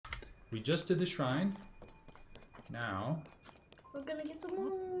We just did the shrine. Now, we're gonna get some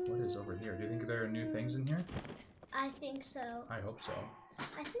more. What is over here? Do you think there are new things in here? I think so. I hope so.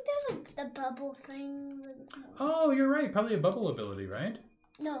 I think there's like the bubble thing. Oh, you're right. Probably a bubble ability, right?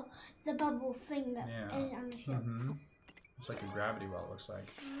 No, the bubble thing that is on the ship. Mm-hmm. It's like a gravity well, it looks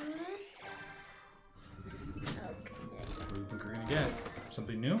like. Okay. What do you think we're gonna get?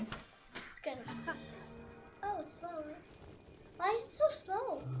 Something new? It's gonna. Oh, it's slower. Why is it so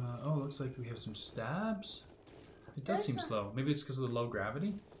slow? Oh, looks like we have some stabs. It does seem slow. Maybe it's because of the low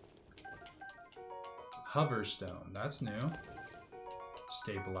gravity? Hover stone, that's new.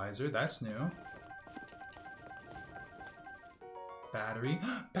 Stabilizer, that's new. Battery.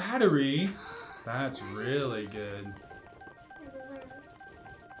 Battery? That's really good.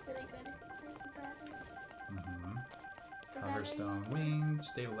 Hover stone wing,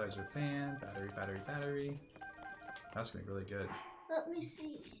 stabilizer fan, battery. That's gonna be really good. Let me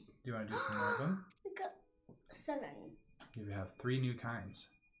see. Do you want to do some more of them? We got 7. You have 3 new kinds.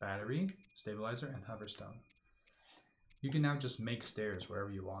 Battery, stabilizer, and hover stone. You can now just make stairs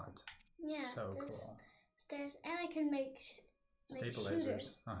wherever you want. Yeah, so cool. Stairs, and I can make stabilizers.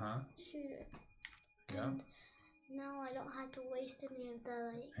 Shooters. Shooter. Yeah. And now I don't have to waste any of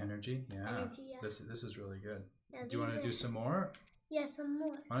the energy. Yeah. Energy, yeah. This is really good. Yeah, do you want to do some more? Yeah, some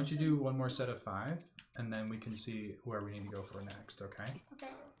more. Why don't you do one more set of 5, and then we can see where we need to go for next, okay?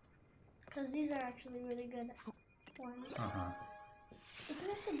 Okay. Because these are actually really good ones. It's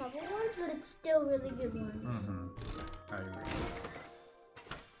not the bubble ones, but it's still really good ones. I agree.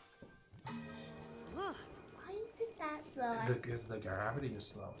 Why is it that slow? Because the gravity is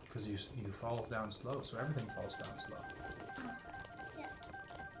slow. Because you fall down slow, so everything falls down slow. Yeah.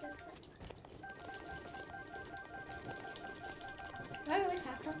 Guess that. Am I really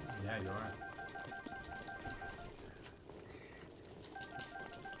fast on this? Yeah, you are.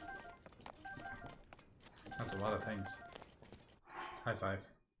 That's a lot of things. High five.